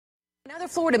Another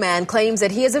Florida man claims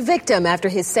that he is a victim after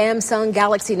his Samsung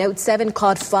Galaxy Note 7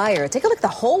 caught fire. Take a look at the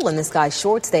hole in this guy's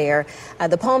shorts there.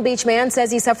 The Palm Beach man says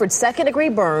he suffered second-degree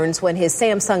burns when his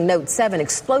Samsung Note 7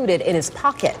 exploded in his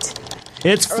pocket.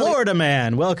 It's Florida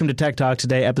Man. Welcome to Tech Talk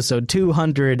Today, episode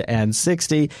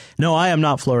 260. No, I am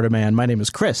not Florida Man. My name is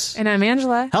Chris. And I'm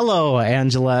Angela. Hello,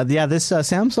 Angela. Yeah, this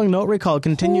Samsung Note recall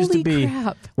continues to be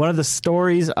one of the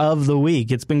stories of the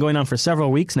week. It's been going on for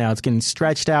several weeks now. It's getting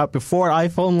stretched out before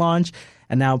iPhone launch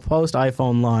and now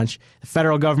post-iPhone launch. The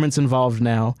federal government's involved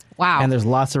now. Wow. And there's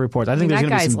lots of reports. I think there's going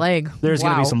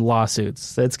to be some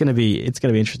lawsuits. It's going to be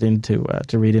interesting to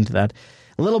read into that.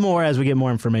 A little more as we get more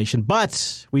information,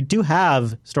 but we do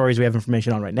have stories we have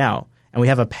information on right now, and we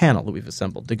have a panel that we've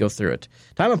assembled to go through it.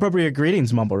 Time appropriate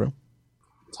greetings, Mumble Room.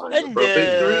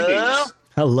 Greetings.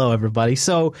 Hello, everybody.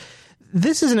 So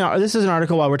this is an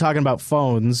article while we're talking about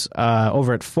phones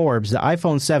over at Forbes. The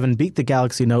iPhone 7 beat the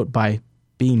Galaxy Note by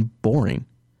being boring.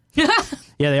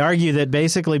 Yeah, they argue that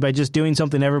basically by just doing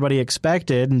something everybody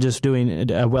expected and just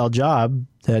doing a well job,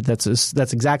 that's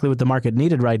exactly what the market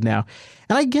needed right now.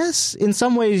 And I guess in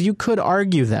some ways you could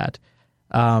argue that.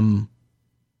 The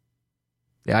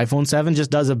iPhone 7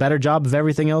 just does a better job of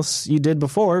everything else you did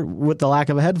before with the lack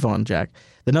of a headphone jack.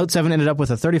 The Note 7 ended up with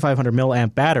a 3,500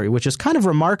 milliamp battery, which is kind of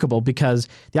remarkable because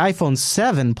the iPhone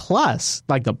 7 Plus,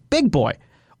 like the big boy,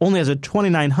 only has a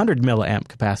 2,900 milliamp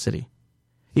capacity.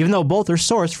 Even though both are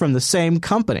sourced from the same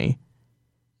company,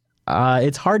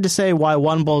 it's hard to say why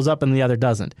one blows up and the other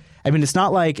doesn't. I mean, it's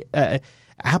not like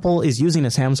Apple is using a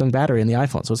Samsung battery in the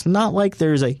iPhone, so it's not like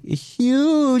there's a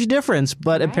huge difference,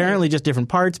 but apparently just different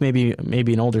parts, maybe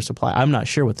an older supply. I'm not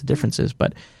sure what the difference is,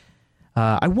 but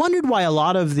I wondered why a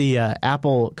lot of the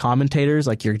Apple commentators,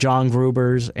 like your John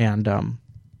Grubers and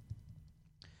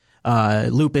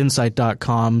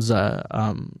LoopInsight.com's, I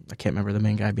can't remember the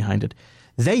main guy behind it,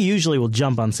 they usually will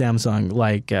jump on Samsung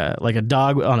like a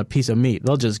dog on a piece of meat.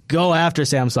 They'll just go after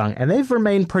Samsung, and they've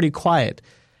remained pretty quiet.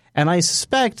 And I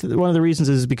suspect that one of the reasons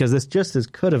is because this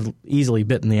could have easily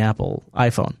bitten the Apple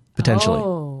iPhone, potentially.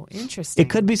 Oh, interesting. It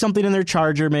could be something in their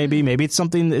charger, maybe. Maybe it's some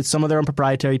of their own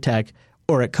proprietary tech,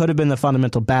 or it could have been the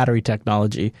fundamental battery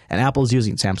technology, and Apple's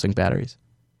using Samsung batteries.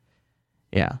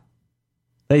 Yeah.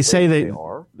 They say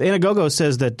Inagogo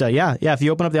says that, if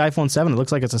you open up the iPhone 7, it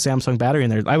looks like it's a Samsung battery in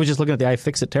there. I was just looking at the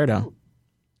iFixit teardown.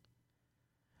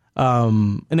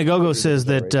 Inagogo says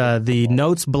that the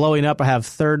Notes blowing up have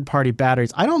third-party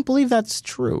batteries. I don't believe that's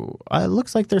true. It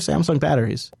looks like they're Samsung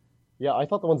batteries. Yeah, I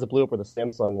thought the ones that blew up were the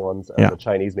Samsung ones, and the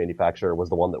Chinese manufacturer was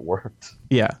the one that worked.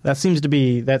 Yeah, that seems to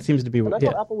be. And I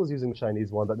thought Apple was using the Chinese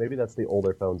one, but maybe that's the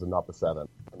older phones and not the 7,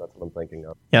 and that's what I'm thinking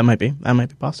of. Yeah, it might be. That might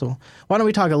be possible. Why don't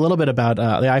we talk a little bit about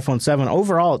the iPhone 7?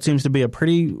 Overall, it seems to be a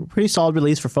pretty solid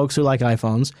release for folks who like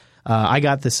iPhones. I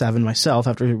got the 7 myself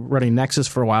after running Nexus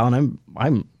for a while, and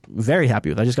I'm very happy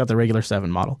with it. I just got the regular 7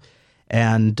 model.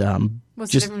 And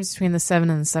what's the difference between the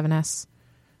 7 and the 7S?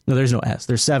 No, there's no S.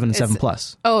 There's 7 and 7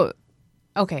 Plus. Oh,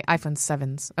 okay. iPhone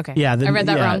 7s. Okay. Yeah, I read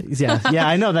that wrong. Yeah,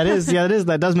 I know that is. Yeah, that is.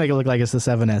 That does make it look like it's the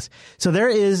 7S. So there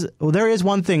is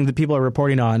one thing that people are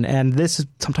reporting on, and this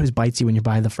sometimes bites you when you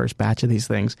buy the first batch of these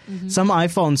things. Mm-hmm. Some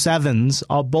iPhone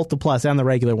 7s, both the Plus and the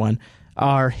regular one,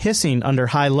 are hissing under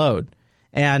high load,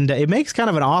 and it makes kind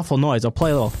of an awful noise. I'll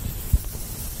play a little.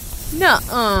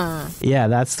 Nuh-uh. Yeah,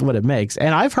 that's what it makes,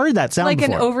 and I've heard that sound before.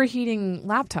 Like an overheating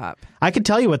laptop. I could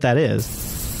tell you what that is.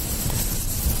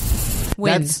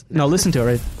 Wind. Listen to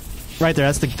it right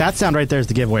there. That sound right there is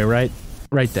the giveaway, right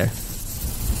there.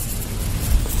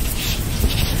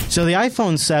 So the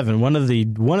iPhone 7, one of the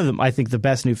I think the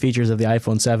best new features of the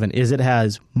iPhone 7 is it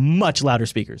has much louder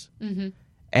speakers,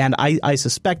 and I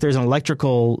suspect there's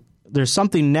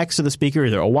something next to the speaker,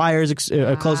 either a wire is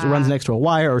close, runs next to a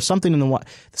wire, or something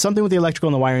something with the electrical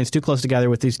and the wiring is too close together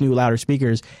with these new louder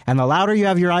speakers. And the louder you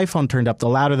have your iPhone turned up, the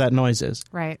louder that noise is.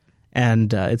 Right.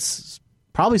 And it's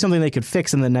probably something they could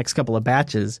fix in the next couple of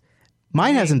batches.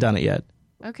 Mine hasn't done it yet.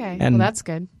 Okay, well that's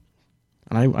good.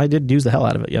 And I did use the hell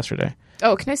out of it yesterday.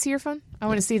 Oh, can I see your phone? I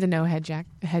want to see the no head jack.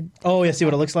 Oh, yeah, see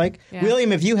what it looks like? Yeah.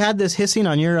 William, have you had this hissing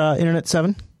on your Internet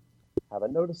 7?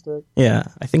 Haven't noticed it. Yeah,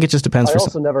 I think it just depends. I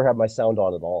also never have my sound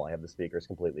on at all. I have the speakers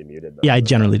completely muted. Yeah, I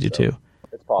generally do too.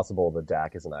 It's possible the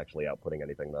DAC isn't actually outputting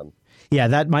anything then. Yeah,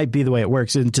 that might be the way it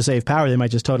works. And to save power, they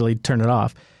might just totally turn it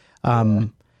off.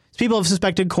 People have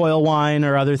suspected coil whine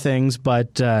or other things,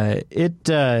 but No,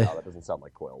 that doesn't sound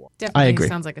like coil whine. Definitely I agree.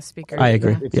 Sounds like a speaker. I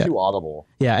agree. It's too audible.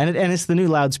 Yeah, and it's the new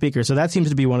loudspeaker, so that seems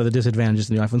to be one of the disadvantages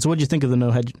of the new iPhone. So what do you think of the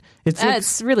no head?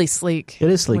 It's really sleek. It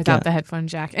is sleek without the headphone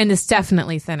jack, and it's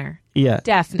definitely thinner. Yeah,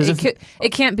 definitely. It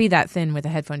can't be that thin with a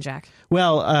headphone jack.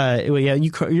 Well, yeah,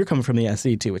 you're coming from the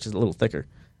SE too, which is a little thicker.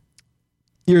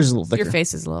 Yours is a little thicker. Your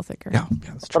face is a little thicker. Yeah,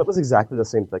 that's But true. it was exactly the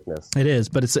same thickness. It is,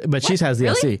 but she has the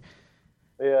Really? SE.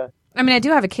 Yeah. I mean, I do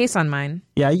have a case on mine.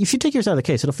 Yeah, if you take yours out of the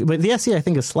case, but the SE I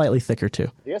think is slightly thicker too.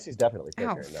 The SE's definitely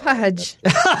thicker. Ow, No, fudge.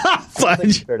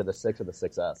 Fudge. compared to the 6 or the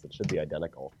 6S, it should be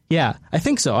identical. Yeah, I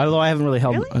think so. Although I haven't really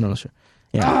held. Really? I don't know. Sure.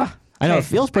 Yeah, I know okay. it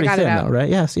feels pretty I got it thin out. though, right?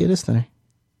 Yeah. See, it is thinner.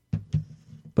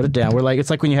 Put it down. It's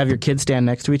like when you have your kids stand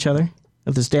next to each other.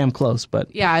 It's damn close,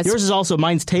 but Yeah, it's- yours is also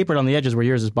mine's tapered on the edges where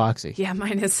yours is boxy. Yeah,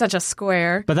 mine is such a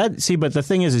square. But the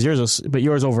thing is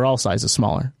yours overall size is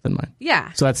smaller than mine.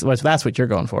 Yeah. So that's what you're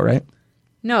going for, right?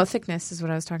 No, thickness is what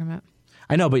I was talking about.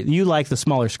 I know, but you like the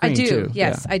smaller screen I do. too.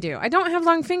 Yes, I do. I don't have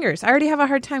long fingers. I already have a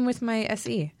hard time with my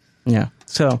SE. Yeah.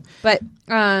 So But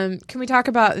can we talk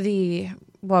about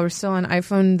while we're still on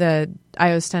iPhone, the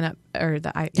iOS 10 up or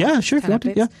the yeah, sure. If 10 you want to,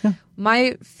 updates? yeah.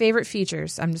 My favorite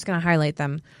features, I'm just going to highlight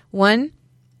them. One,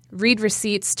 read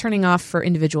receipts turning off for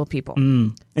individual people.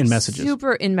 In messages.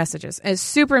 In messages. It's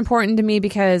super important to me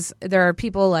because there are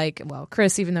people like,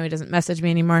 Chris, even though he doesn't message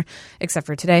me anymore, except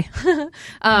for today,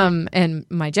 and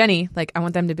my Jenny, like I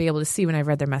want them to be able to see when I've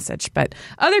read their message. But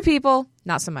other people,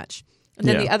 not so much. And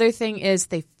then Yeah. the other thing is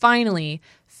they finally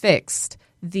fixed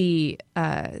when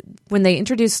they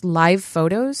introduced live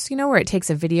photos, where it takes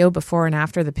a video before and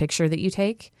after the picture that you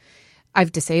take.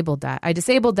 I've disabled that. I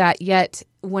disabled that, yet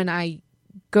when I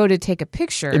go to take a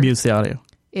picture, It mutes the audio.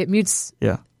 it mutes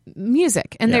Yeah.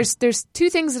 music. And Yeah. there's two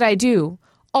things that I do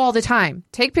all the time: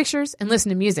 take pictures and listen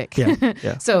to music. Yeah.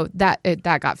 Yeah. So that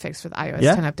got fixed with the iOS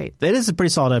 10 update. It is a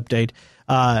pretty solid update.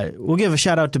 We'll give a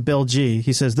shout out to Bill G.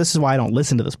 He says, "This is why I don't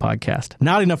listen to this podcast.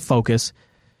 Not enough focus.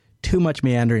 Too much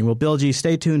meandering." Well, Bill G,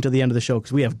 stay tuned to the end of the show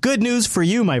because we have good news for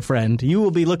you, my friend. You will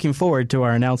be looking forward to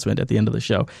our announcement at the end of the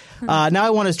show. Now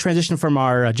I want to transition from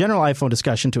our general iPhone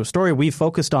discussion to a story we've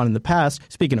focused on in the past.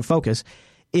 Speaking of focus,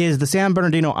 is the San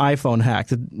Bernardino iPhone hack.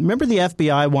 Remember the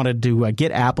FBI wanted to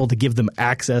get Apple to give them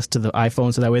access to the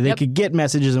iPhone so that way they could get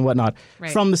messages and whatnot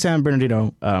from the San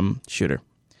Bernardino shooter.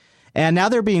 And now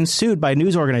they're being sued by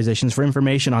news organizations for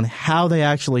information on how they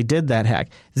actually did that hack.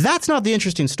 That's not the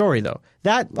interesting story, though.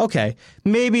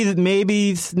 Maybe the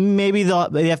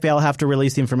FBI will have to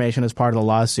release the information as part of the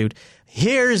lawsuit.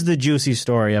 Here's the juicy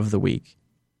story of the week.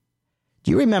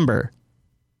 Do you remember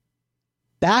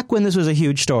back when this was a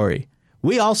huge story,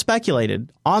 we all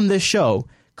speculated on this show,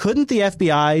 couldn't the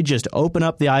FBI just open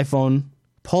up the iPhone,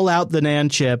 pull out the NAND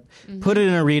chip, put it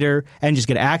in a reader, and just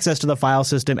get access to the file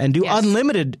system and do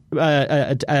unlimited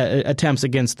attempts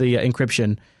against the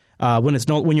encryption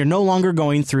when you're no longer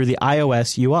going through the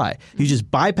iOS UI? You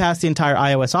just bypass the entire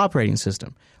iOS operating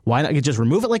system. Why not just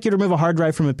remove it like you'd remove a hard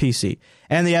drive from a PC?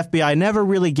 And the FBI never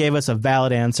really gave us a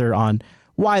valid answer on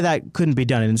why that couldn't be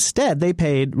done. And instead, they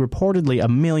paid reportedly $1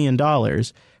 million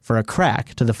for a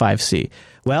crack to the 5C.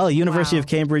 Well, a University of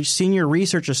Cambridge senior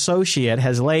research associate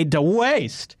has laid to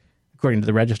waste, according to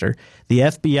the Register, the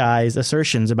FBI's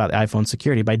assertions about iPhone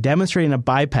security by demonstrating a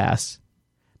bypass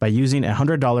by using a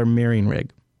 $100 mirroring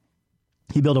rig.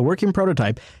 He built a working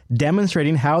prototype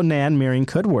demonstrating how NAND mirroring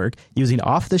could work using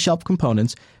off-the-shelf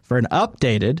components for an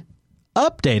updated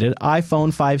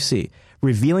iPhone 5C,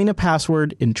 revealing a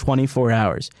password in 24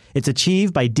 hours. It's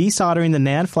achieved by desoldering the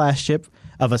NAND flash chip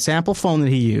of a sample phone that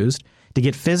he used to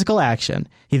get physical action.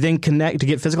 He then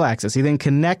He then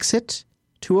connects it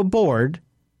to a board.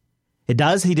 He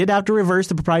did have to reverse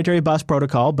the proprietary bus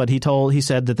protocol, but he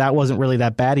said that wasn't really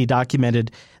that bad. He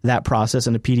documented that process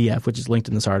in a PDF, which is linked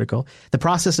in this article. The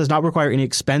process does not require any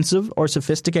expensive or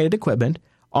sophisticated equipment.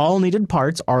 All needed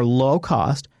parts are low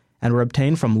cost and were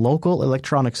obtained from local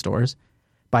electronics stores.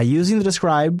 By using the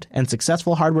described and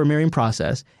successful hardware mirroring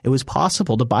process, it was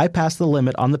possible to bypass the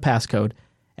limit on the passcode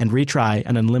and retry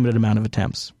an unlimited amount of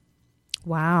attempts.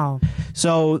 Wow.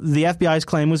 So the FBI's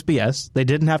claim was BS. They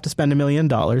didn't have to spend $1 million.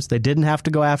 They didn't have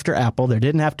to go after Apple. There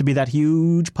didn't have to be that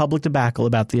huge public debacle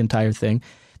about the entire thing.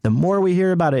 The more we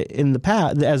hear about it in the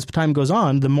past, as time goes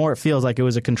on, the more it feels like it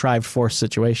was a contrived force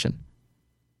situation.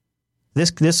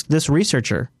 This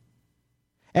researcher,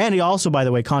 and he also, by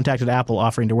the way, contacted Apple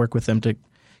offering to work with them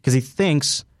because he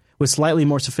thinks with slightly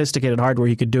more sophisticated hardware,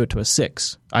 he could do it to a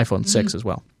iPhone 6 as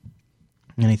well.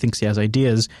 And he thinks he has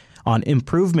ideas on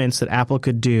improvements that Apple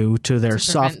could do to their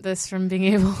prevent this from being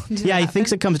able to he happen?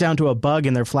 thinks it comes down to a bug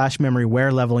in their flash memory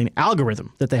wear leveling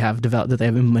algorithm that they have developed, that they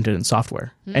have implemented in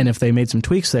software. And if they made some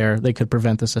tweaks there, they could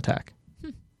prevent this attack.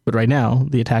 But right now,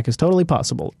 the attack is totally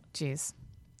possible. Jeez.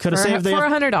 Could have saved for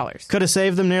 $100. Could have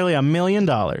saved them nearly $1 million.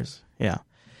 Yeah.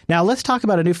 Now, let's talk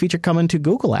about a new feature coming to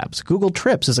Google Apps. Google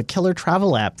Trips is a killer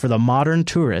travel app for the modern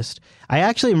tourist. I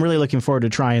actually am really looking forward to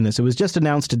trying this. It was just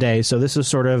announced today, so this is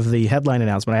sort of the headline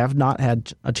announcement. I have not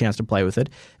had a chance to play with it,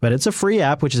 but it's a free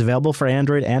app which is available for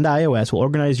Android and iOS. Will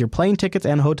organize your plane tickets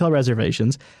and hotel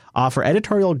reservations, offer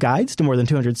editorial guides to more than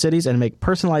 200 cities, and make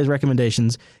personalized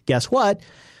recommendations. Guess what?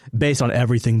 Based on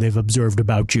everything they've observed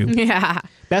about you. Yeah.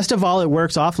 Best of all, it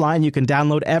works offline. You can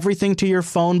download everything to your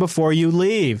phone before you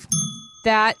leave.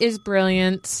 That is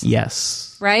brilliant.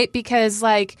 Yes. Right? Because,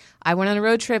 like, I went on a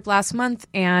road trip last month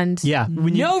and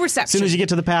no reception. As soon as you get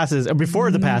to the passes, or before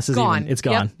the passes, gone. Even, it's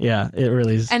gone. Yep. Yeah, it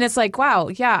really is. And it's like, wow,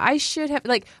 yeah, I should have,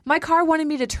 like, my car wanted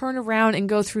me to turn around and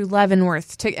go through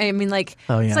Leavenworth.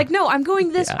 It's like, no, I'm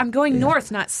going I'm going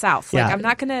north, not south. Like, I'm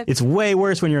not going to. It's way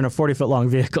worse when you're in a 40-foot long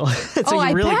vehicle. So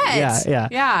I bet. Yeah.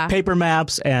 Yeah. Paper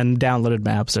maps and downloaded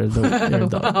maps are the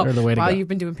way to go. Wow, you've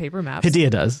been doing paper maps.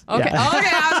 Padilla does. Okay. Yeah. Okay,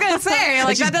 I was going to say,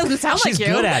 like, that doesn't sound like you. She's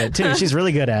good at it, too. She's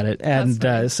really good at it.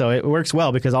 And so it works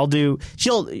well because what we'll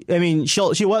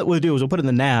do is we'll put it in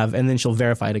the nav and then she'll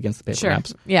verify it against the paper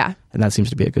maps. Yeah. And that seems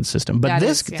to be a good system. But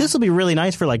this will be really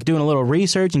nice for like doing a little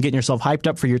research and getting yourself hyped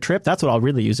up for your trip. That's what I'll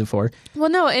really use it for. Well,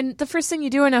 no, and the first thing you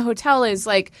do in a hotel is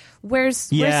like, where's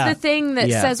the thing that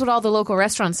says what all the local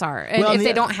restaurants are? And if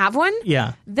they don't have one,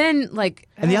 then like...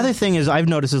 And the other thing is I've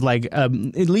noticed is like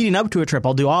leading up to a trip,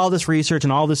 I'll do all this research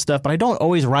and all this stuff, but I don't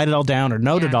always write it all down or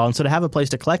note it all. And so to have a place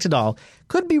to collect it all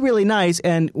could be really nice.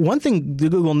 And one thing the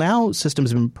Google Now system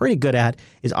has been pretty good at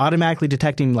is automatically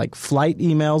detecting like flight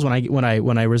emails.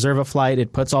 When I reserve a flight,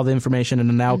 it puts all the information in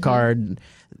a Now card,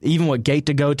 even what gate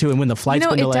to go to and when the flight's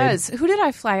been delayed. It does. Who did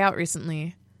I fly out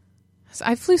recently? So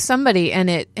I flew somebody and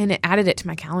it added it to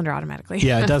my calendar automatically.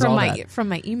 Yeah, it does from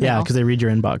my email. Yeah, because they read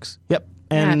your inbox. Yep.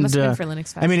 And it must have been for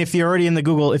Linux Fest. I mean, if you're already in the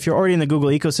Google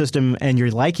ecosystem and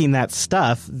you're liking that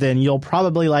stuff, then you'll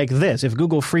probably like this. If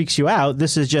Google freaks you out,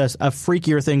 this is just a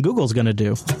freakier thing Google's going to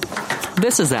do.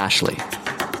 This is Ashley.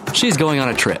 She's going on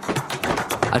a trip.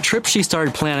 A trip she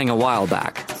started planning a while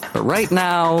back, but right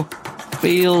now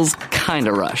feels kind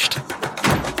of rushed.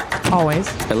 Always.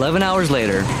 11 hours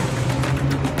later,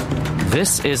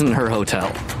 this isn't her hotel.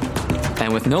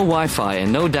 And with no Wi-Fi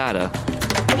and no data,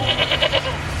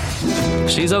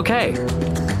 she's okay,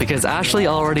 because Ashley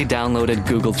already downloaded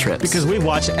Google Trips. Because we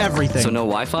watch everything. So no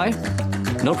Wi-Fi?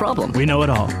 No problem. We know it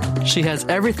all. She has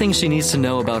everything she needs to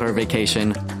know about her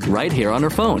vacation right here on her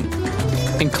phone,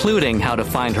 including how to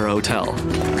find her hotel.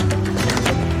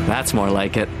 That's more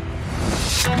like it.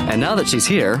 And now that she's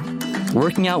here,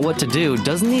 working out what to do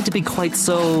doesn't need to be quite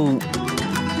so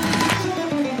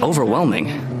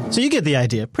overwhelming. So you get the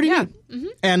idea. Pretty neat. Mm-hmm.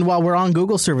 And while we're on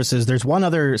Google services, there's one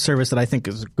other service that I think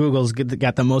is Google's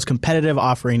got the most competitive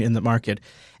offering in the market,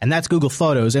 and that's Google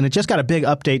Photos. And it just got a big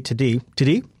update today.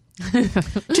 Today,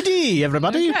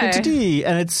 everybody. Okay. Today.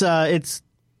 And it's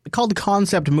called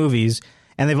Concept Movies,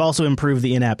 and they've also improved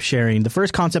the in-app sharing. The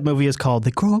first Concept movie is called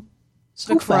They Grow Up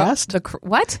So Fast.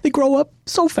 What? They grow up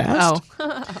so fast.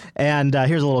 Oh. And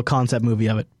here's a little concept movie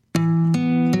of it.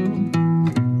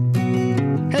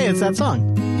 Hey, it's that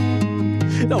song.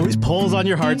 It always pulls on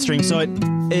your heartstrings. So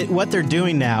what they're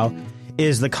doing now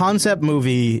is the concept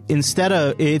movie, instead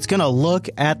of, it's going to look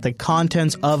at the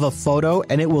contents of a photo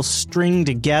and it will string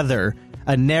together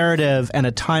a narrative and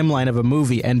a timeline of a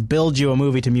movie and build you a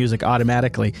movie to music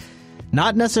automatically.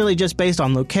 Not necessarily just based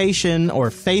on location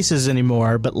or faces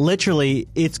anymore, but literally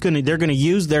they're going to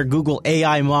use their Google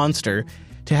AI monster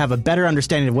to have a better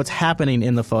understanding of what's happening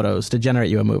in the photos to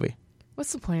generate you a movie.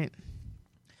 What's the point?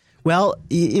 Well,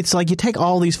 it's like you take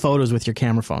all these photos with your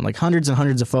camera phone, like hundreds and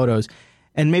hundreds of photos,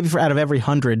 and maybe out of every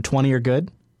 100, 20 are good.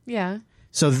 Yeah.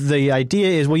 So the idea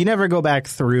is, well, you never go back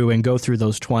through and go through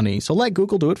those 20. So let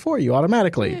Google do it for you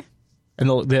automatically. Yeah.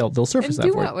 And they'll surface that for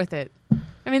you. And do what with it?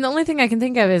 I mean, the only thing I can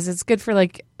think of is it's good for,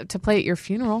 like, to play at your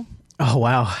funeral. Oh,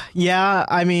 wow. Yeah,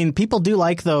 I mean, people do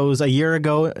like those a year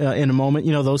ago in a moment,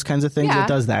 those kinds of things. Yeah. It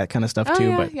does that kind of stuff too.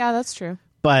 Yeah, but yeah, that's true.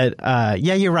 But,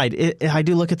 yeah, you're right. I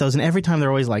do look at those, and every time they're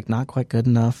always like, not quite good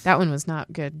enough. That one was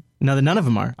not good. No, none of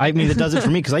them are. I mean, it does it for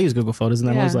me because I use Google Photos, and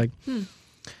I'm always like...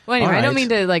 Well, anyway, right. I don't mean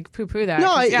to, like, poo-poo that.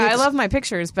 No, I love my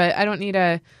pictures, but I don't need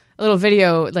a little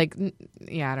video, like,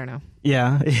 I don't know.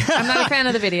 Yeah. I'm not a fan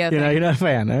of the video thing. You're not a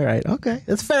fan. All right. Okay.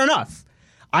 That's fair enough.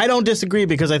 I don't disagree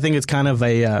because I think it's kind of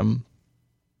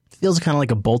feels kind of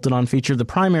like a bolted-on feature. The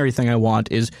primary thing I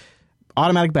want is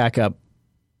automatic backup,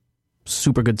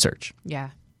 super good search. Yeah.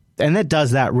 And that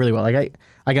does that really well. Like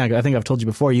I think I've told you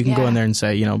before, you can go in there and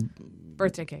say,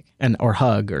 birthday cake. Or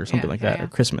hug or something like that, or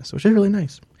Christmas, which is really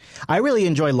nice. I really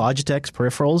enjoy Logitech's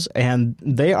peripherals, and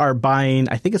they are buying,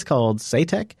 I think it's called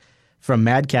Saytech, from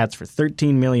Mad Catz for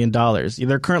 $13 million.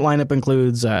 Their current lineup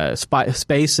includes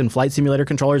space and flight simulator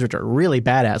controllers, which are really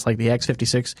badass, like the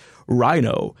X56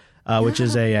 Rhino, which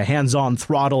is a hands-on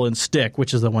throttle and stick,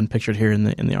 which is the one pictured here in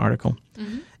the article.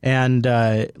 Mm-hmm. And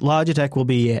Logitech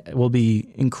will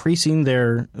be increasing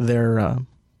their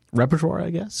repertoire, I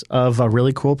guess, of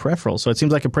really cool peripherals. So it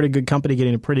seems like a pretty good company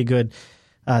getting a pretty good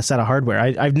set of hardware.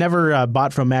 I've never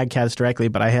bought from Mad Catz directly,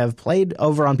 but I have played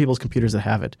over on people's computers that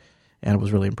have it, and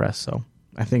was really impressed. So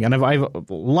I think, and I have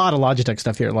a lot of Logitech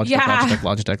stuff here.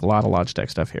 Logitech, a lot of Logitech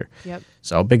stuff here. Yep.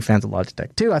 So big fans of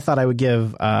Logitech too. I thought I would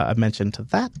give a mention to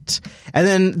that. And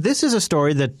then this is a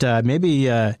story that maybe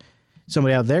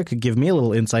somebody out there could give me a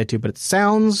little insight to, but it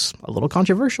sounds a little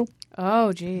controversial.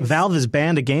 Oh, geez. Valve has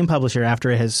banned a game publisher after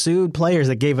it has sued players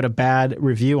that gave it a bad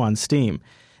review on Steam.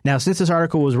 Now, since this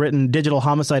article was written, Digital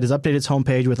Homicide has updated its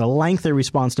homepage with a lengthy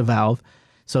response to Valve.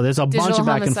 So there's a bunch of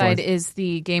back and forth. Digital Homicide is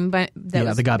the game that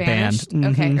got banished? banned.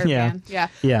 Okay, Mm-hmm. banned.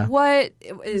 Yeah. What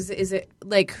is it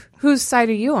like? Whose side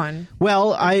are you on?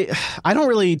 Well, I don't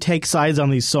really take sides on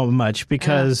these so much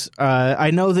because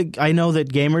I know that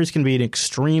gamers can be an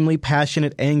extremely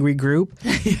passionate, angry group.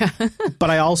 Yeah. But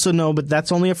I also know, but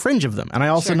that's only a fringe of them, and I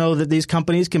also know that these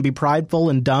companies can be prideful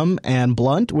and dumb and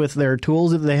blunt with their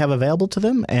tools that they have available to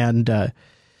them, and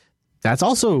that's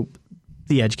also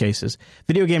the edge cases.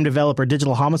 Video game developer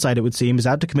Digital Homicide, it would seem, is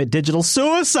out to commit digital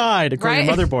suicide, according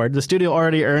to Motherboard. The studio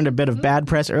already earned a bit of bad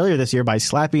press earlier this year by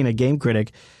slapping a game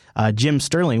critic, Jim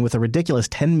Sterling, with a ridiculous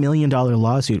 $10 million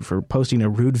lawsuit for posting a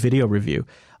rude video review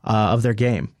of their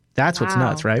game. That's what's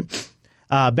nuts, right?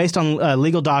 Based on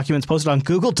legal documents posted on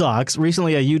Google Docs,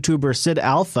 recently a YouTuber, Sid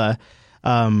Alpha,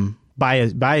 by a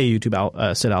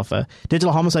YouTube Sid Alpha,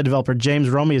 Digital Homicide developer James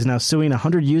Romey is now suing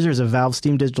 100 users of Valve's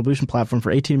Steam distribution platform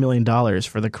for $18 million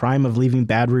for the crime of leaving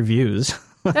bad reviews.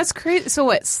 That's crazy. So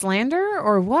what, slander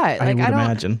or what? I would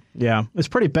imagine. Yeah, it's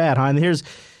pretty bad, huh? And there's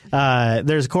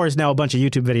of course now a bunch of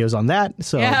YouTube videos on that.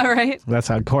 So yeah, right. That's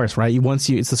how, of course, right? It's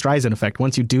the Streisand effect.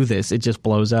 Once you do this, it just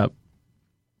blows up.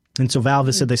 And so Valve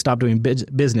has said they stopped doing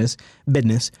business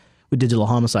with Digital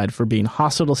Homicide for being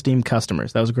hostile to Steam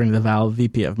customers. That was according to the Valve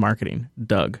VP of Marketing,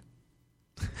 Doug.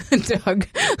 Doug.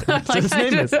 That's what his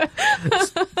name is.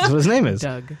 That's what his name is.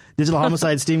 Doug. Digital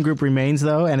Homicide Steam Group remains,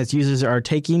 though, and its users are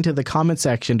taking to the comment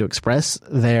section to express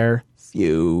their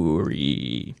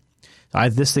fury.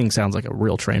 This thing sounds like a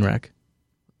real train wreck.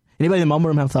 Anybody in the mumble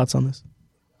room have thoughts on this?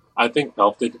 I think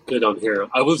Valve did good on here.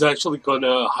 I was actually going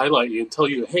to highlight you and tell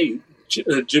you, hey,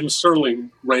 Jim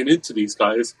Sterling ran into these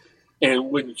guys.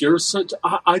 And when you're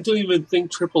I don't even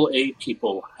think AAA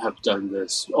people have done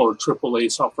this, or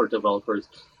AAA software developers.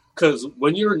 Because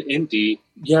when you're an indie,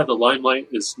 the limelight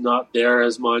is not there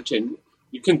as much, and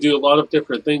you can do a lot of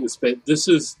different things. But this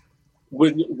is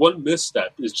when one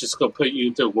misstep is just going to put you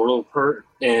into a world of hurt.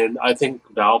 And I think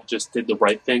Valve just did the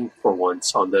right thing for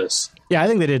once on this. Yeah, I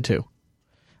think they did too.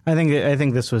 I think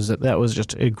that was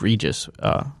just egregious.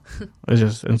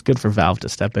 It's good for Valve to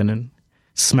step in and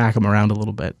smack them around a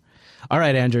little bit. All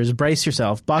right, Andrews, brace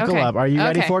yourself. Buckle up. Are you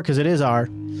ready for it? Because it is our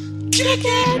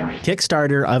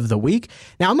Kickstarter of the week.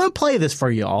 Now, I'm going to play this for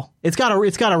y'all. It's got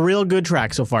a real good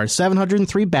track so far.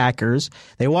 703 backers.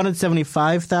 They wanted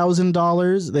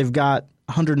 $75,000. They've got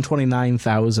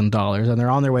 $129,000, and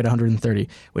they're on their way to $130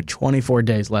 with 24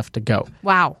 days left to go.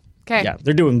 Wow. Okay. Yeah,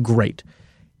 they're doing great.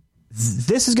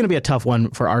 This is going to be a tough one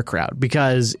for our crowd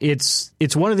because it's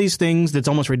one of these things that's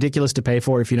almost ridiculous to pay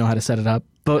for if you know how to set it up.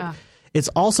 But it's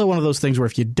also one of those things where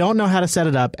if you don't know how to set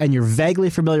it up and you're vaguely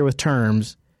familiar with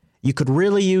terms, you could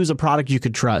really use a product you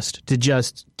could trust to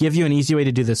just give you an easy way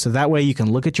to do this. So that way you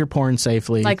can look at your porn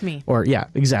safely. Like me. Yeah,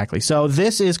 exactly. So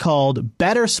this is called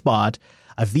BetterSpot,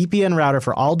 a VPN router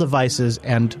for all devices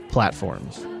and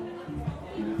platforms.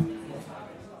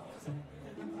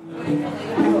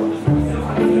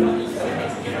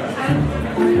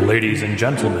 Ladies and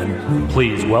gentlemen,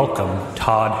 please welcome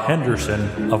Todd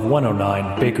Henderson of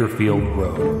 109 Bakerfield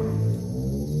Road.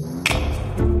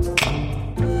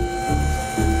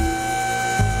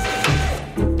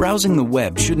 Browsing the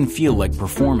web shouldn't feel like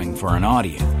performing for an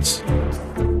audience.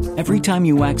 Every time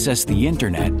you access the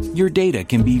internet, your data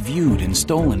can be viewed and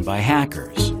stolen by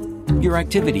hackers. Your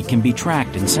activity can be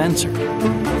tracked and censored.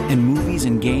 And movies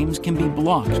and games can be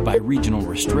blocked by regional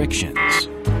restrictions.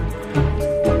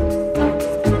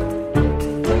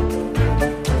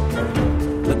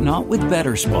 Not with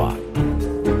BetterSpot.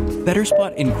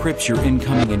 BetterSpot encrypts your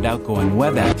incoming and outgoing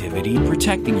web activity,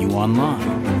 protecting you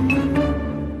online.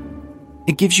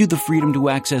 It gives you the freedom to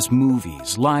access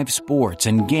movies, live sports,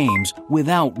 and games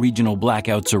without regional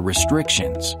blackouts or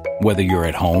restrictions, whether you're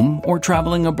at home or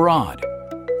traveling abroad.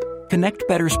 Connect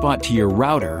BetterSpot to your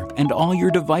router, and all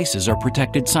your devices are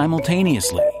protected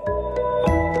simultaneously.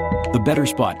 The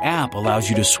BetterSpot app allows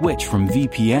you to switch from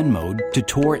VPN mode to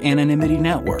Tor Anonymity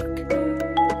Network.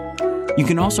 You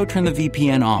can also turn the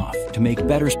VPN off to make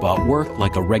BetterSpot work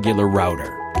like a regular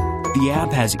router. The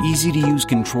app has easy-to-use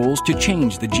controls to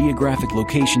change the geographic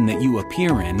location that you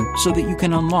appear in so that you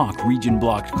can unlock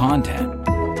region-blocked content.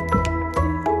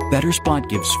 BetterSpot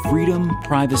gives freedom,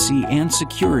 privacy, and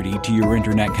security to your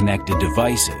internet-connected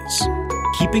devices,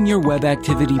 keeping your web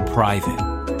activity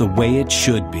private, the way it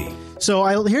should be. So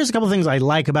here's a couple of things I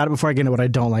like about it before I get into what I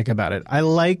don't like about it. I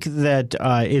like that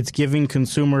it's giving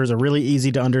consumers a really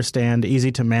easy to understand,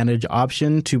 easy to manage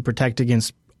option to protect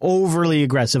against overly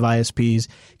aggressive ISPs,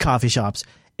 coffee shops,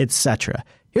 etc.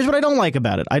 Here's what I don't like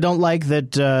about it. I don't like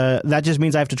that that just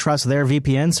means I have to trust their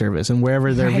VPN service and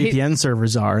wherever their VPN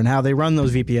servers are and how they run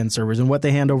those VPN servers and what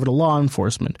they hand over to law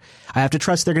enforcement. I have to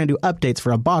trust they're going to do updates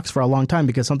for a box for a long time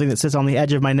because something that sits on the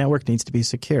edge of my network needs to be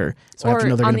secure. So I have to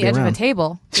know they're going to be around. Or on the edge of a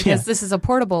table because this is a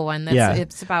portable one.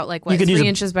 It's about 3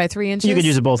 inches by 3 inches? You could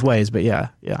use it both ways, but yeah.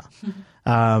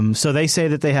 So they say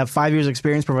that they have 5 years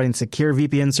experience providing secure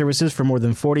VPN services for more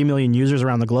than 40 million users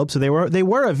around the globe. So they were a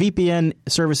VPN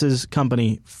services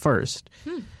company first.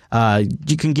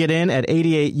 You can get in at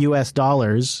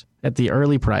 $88 at the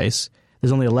early price.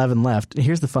 There's only 11 left.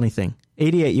 Here's the funny thing.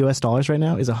 $88 right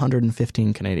now is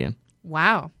 115 Canadian.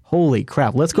 Wow. Holy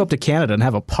crap. Let's go up to Canada and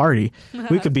have a party.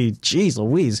 We could be, geez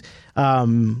Louise.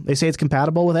 They say it's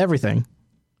compatible with everything.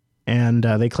 And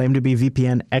they claim to be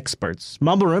VPN experts.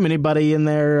 Mumble Room, anybody in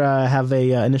there have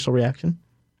a initial reaction?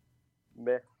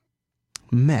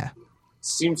 Meh.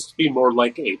 Seems to be more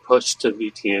like a push to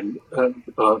VPN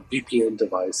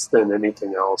device than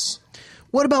anything else.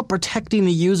 What about protecting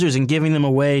the users and giving them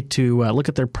a way to look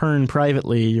at their PERN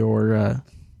privately or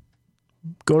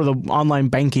go to the online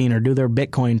banking or do their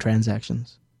Bitcoin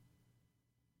transactions?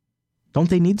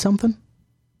 Don't they need something?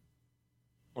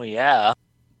 Well, yeah.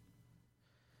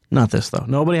 Not this, though.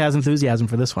 Nobody has enthusiasm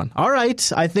for this one. All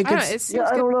right. I think I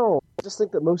don't know. I just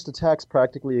think that most attacks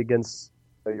practically against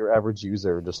your average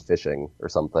user are just phishing or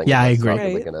something. Yeah, I agree. It's not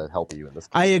really going to help you in this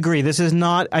case. I agree. This is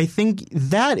not – I think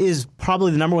that is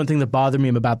probably the number one thing that bothered me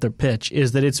about their pitch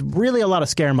is that it's really a lot of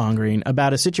scaremongering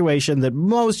about a situation that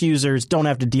most users don't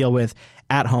have to deal with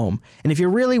at home. And if you're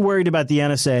really worried about the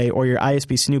NSA or your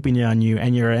ISP snooping on you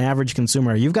and you're an average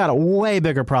consumer, you've got way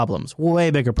bigger problems. Way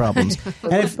bigger problems.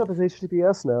 And most stuff is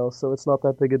HTTPS now, so it's not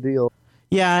that big a deal.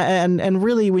 Yeah, and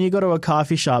really, when you go to a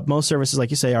coffee shop, most services,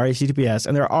 like you say, are HTTPS,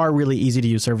 and there are really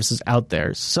easy-to-use services out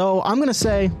there. So I'm going to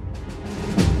say,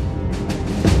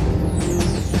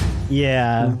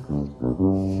 yeah.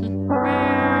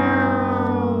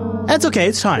 That's okay.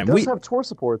 It's time. It does have Tor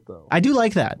support, though. I do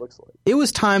like that. It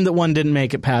was time that one didn't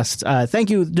make it past. Thank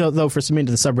you, though, for submitting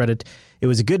to the subreddit. It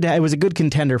was a good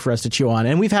contender for us to chew on,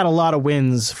 and we've had a lot of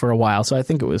wins for a while, so I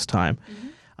think it was time. Mm-hmm.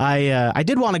 I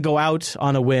did want to go out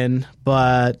on a win,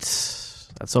 but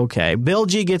that's okay. Bill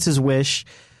G gets his wish.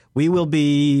 Bill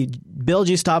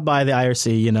G stopped by the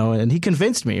IRC, and he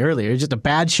convinced me earlier. It's just a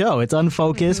bad show. It's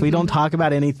unfocused. We don't talk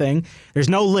about anything. There's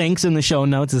no links in the show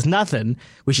notes. There's nothing.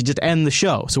 We should just end the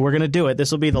show. So we're going to do it. This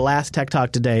will be the last Tech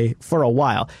Talk today for a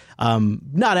while.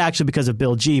 Not actually because of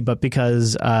Bill G, but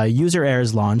because User Air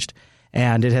is launched.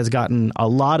 And it has gotten a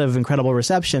lot of incredible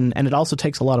reception, and it also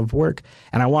takes a lot of work.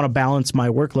 And I want to balance my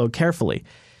workload carefully.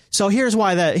 So here's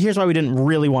why we didn't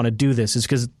really want to do this is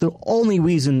because the only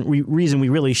reason we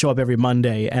really show up every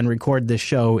Monday and record this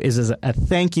show is as a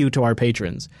thank you to our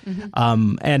patrons.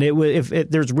 Mm-hmm.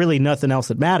 And there's really nothing else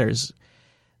that matters.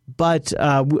 But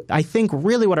I think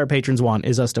really what our patrons want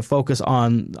is us to focus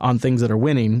on things that are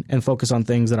winning and focus on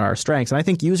things that are our strengths. And I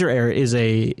think User Air is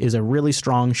a really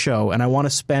strong show, and I want to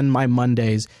spend my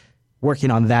Mondays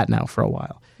working on that now for a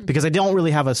while because I don't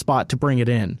really have a spot to bring it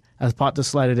in, a spot to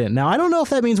slide it in. Now, I don't know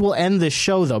if that means we'll end this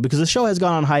show, though, because the show has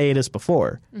gone on hiatus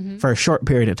before for a short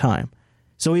period of time.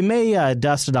 So we may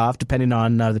dust it off depending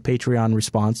on the Patreon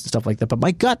response and stuff like that. But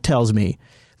my gut tells me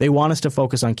they want us to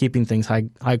focus on keeping things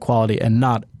high quality and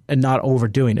not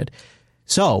overdoing it.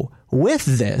 So with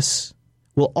this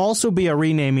will also be a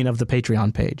renaming of the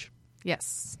Patreon page.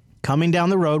 Yes. Coming down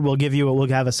the road, we'll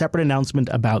have a separate announcement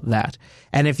about that.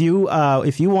 And if you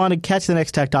want to catch the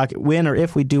next Tech Talk, when or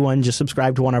if we do one, just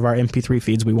subscribe to one of our MP3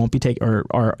 feeds. We won't be taking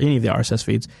or any of the RSS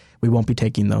feeds. We won't be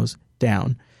taking those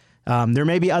down. There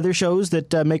may be other shows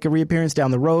that make a reappearance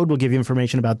down the road. We'll give you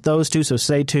information about those too. So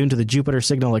stay tuned to the Jupiter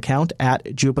Signal account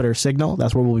at Jupiter Signal.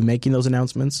 That's where we'll be making those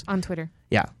announcements on Twitter.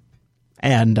 Yeah.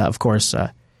 And, of course,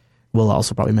 We'll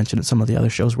also probably mention it some of the other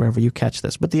shows wherever you catch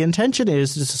this. But the intention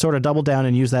is just to sort of double down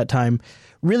and use that time.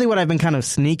 Really what I've been kind of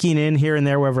sneaking in here and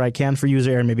there wherever I can for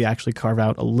User Air, and maybe actually carve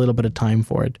out a little bit of time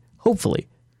for it. Hopefully.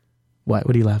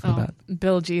 What are you laughing about?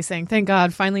 Bill G saying, thank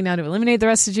God, finally now to eliminate the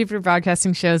rest of Jupiter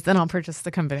Broadcasting shows, then I'll purchase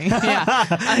the company.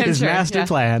 Yeah, His master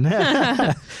plan.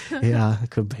 Yeah, it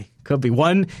could be. Could be.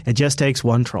 One, it just takes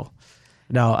one troll.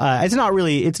 No, it's not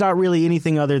really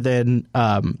anything other than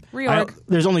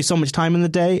there's only so much time in the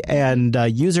day, and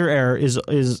User Air is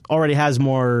already has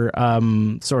more I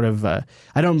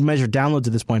don't measure downloads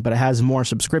at this point, but it has more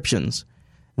subscriptions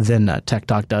than Tech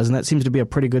Talk does, and that seems to be a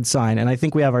pretty good sign. And I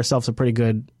think we have ourselves a pretty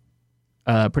good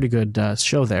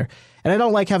show there. And I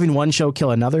don't like having one show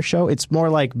kill another show. It's more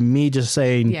like me just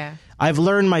saying, I've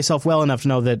learned myself well enough to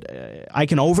know that I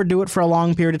can overdo it for a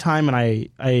long period of time.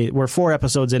 And we're 4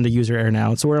 episodes into User Air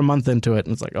now, so we're a month into it,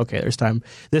 and it's like, okay, there's time.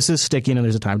 This is sticking, and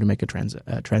there's a time to make a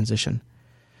transition.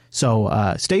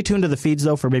 So stay tuned to the feeds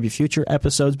though for maybe future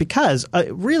episodes, because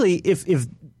really, if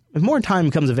more time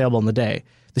becomes available in the day,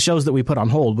 the shows that we put on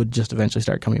hold would just eventually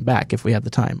start coming back if we have the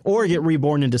time, or get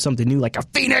reborn into something new like a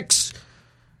phoenix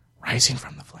rising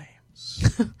from the flames.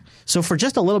 So for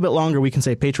just a little bit longer, we can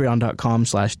say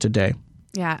patreon.com/today.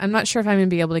 Yeah, I'm not sure if I'm going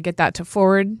to be able to get that to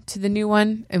forward to the new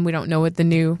one, and we don't know what the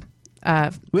new...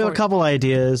 we have a couple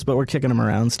ideas, but we're kicking them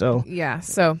around still. Yeah,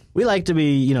 so... We like to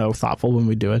be, thoughtful when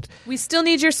we do it. We still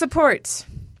need your support.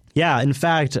 Yeah, in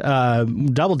fact,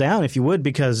 double down if you would,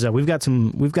 because we've got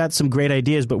some great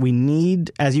ideas, but we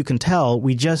need, as you can tell,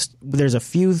 there's a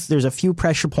few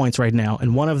pressure points right now,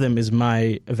 and one of them is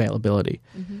my availability.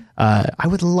 Mm-hmm. I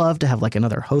would love to have like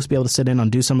another host be able to sit in and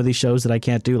do some of these shows that I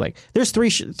can't do. Like, there's three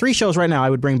shows right now I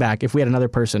would bring back if we had another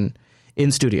person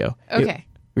in studio. Okay.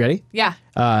 Ready? Yeah.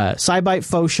 SciByte,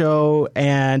 Faux Show,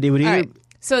 and it would either... All right.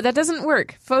 So that doesn't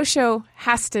work. Faux Show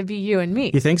has to be you and me.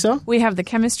 You think so? We have the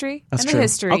chemistry and the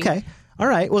history. Okay. All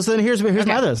right. Well, so then here's my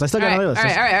other list. I still got my other list. All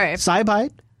right.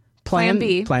 SciByte, Plan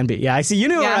B. Plan B. Yeah, I see. You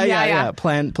knew it, right? Yeah.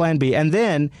 Plan B. And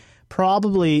then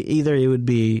probably it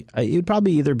would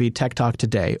probably either be Tech Talk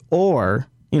Today, or,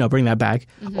 bring that back,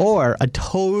 or a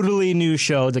totally new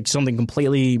show, like something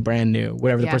completely brand new,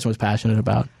 whatever the person was passionate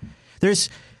about.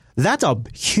 That's a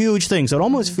huge thing. So it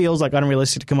almost feels like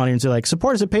unrealistic to come on here and say, like,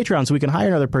 support us at Patreon so we can hire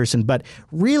another person. But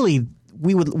really,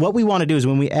 what we want to do is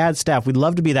when we add staff, we'd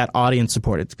love to be that audience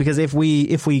supported. Because if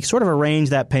we sort of arrange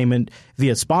that payment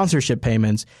via sponsorship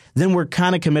payments, then we're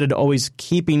kind of committed to always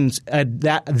keeping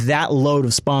that load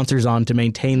of sponsors on to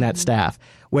maintain that staff.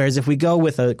 Whereas if we go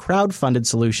with a crowdfunded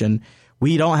solution,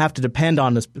 we don't have to depend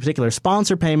on this particular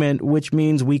sponsor payment, which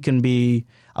means we can be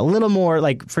a little more,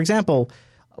 like, for example,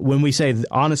 when we say,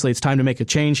 honestly, it's time to make a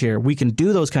change here, we can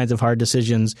do those kinds of hard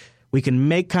decisions. We can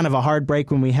make kind of a hard break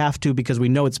when we have to, because we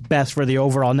know it's best for the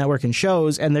overall network and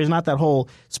shows, and there's not that whole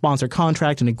sponsor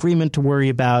contract and agreement to worry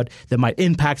about that might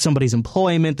impact somebody's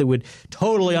employment, that would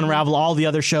totally unravel all the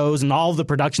other shows and all of the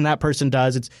production that person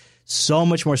does. It's so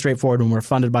much more straightforward when we're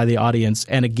funded by the audience,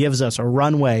 and it gives us a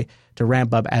runway to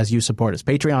ramp up as you support us.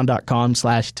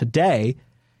 Patreon.com/today.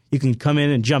 You can come in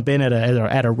and jump in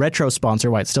at a retro sponsor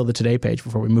while it's still the Today page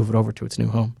before we move it over to its new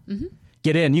home. Mm-hmm.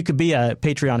 Get in. You could be a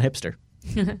Patreon hipster.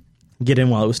 Get in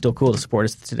while it was still cool to support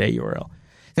us at the Today URL.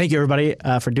 Thank you, everybody,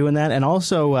 for doing that. And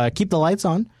also keep the lights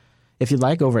on, if you'd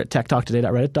like, over at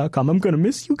techtalktoday.reddit.com. I'm going to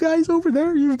miss you guys over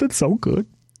there. You've been so good.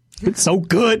 It's so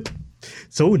good.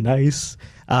 So nice.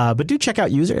 But do check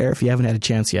out User Air if you haven't had a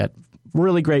chance yet.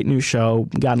 Really great new show.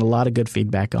 Gotten a lot of good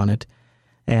feedback on it.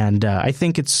 And I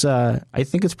think it's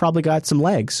probably got some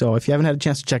legs. So if you haven't had a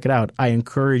chance to check it out, I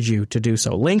encourage you to do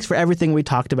so. Links for everything we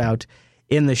talked about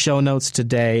in the show notes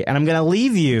today. And I'm going to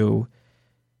leave you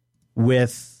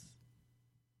with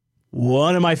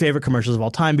one of my favorite commercials of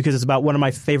all time, because it's about one of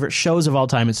my favorite shows of all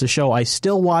time. It's a show I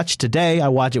still watch today. I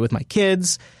watch it with my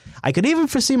kids. I could even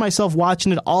foresee myself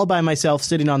watching it all by myself,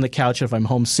 sitting on the couch if I'm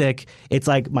homesick. It's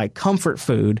like my comfort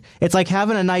food. It's like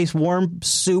having a nice warm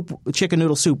soup, chicken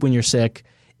noodle soup when you're sick.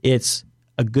 It's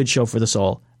a good show for the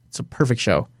soul. It's a perfect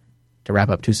show to wrap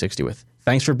up 260 with.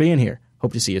 Thanks for being here.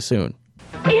 Hope to see you soon.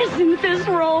 Isn't this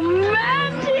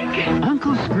romantic?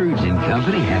 Uncle Scrooge and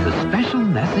Company has a special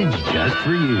message just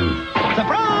for you.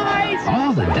 Surprise!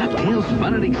 All the DuckTales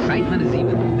fun and excitement is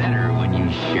even better when you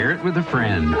share it with a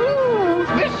friend. Ooh,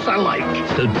 this I like.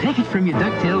 So take it from your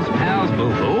DuckTales pals,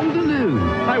 both old and new.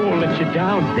 I won't let you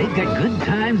down. They've got good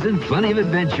times and plenty of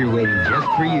adventure waiting just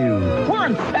for you. We're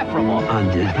inseparable on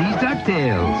Disney's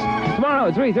DuckTales. Tomorrow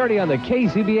at 3:30 on the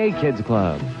KCBA Kids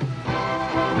Club.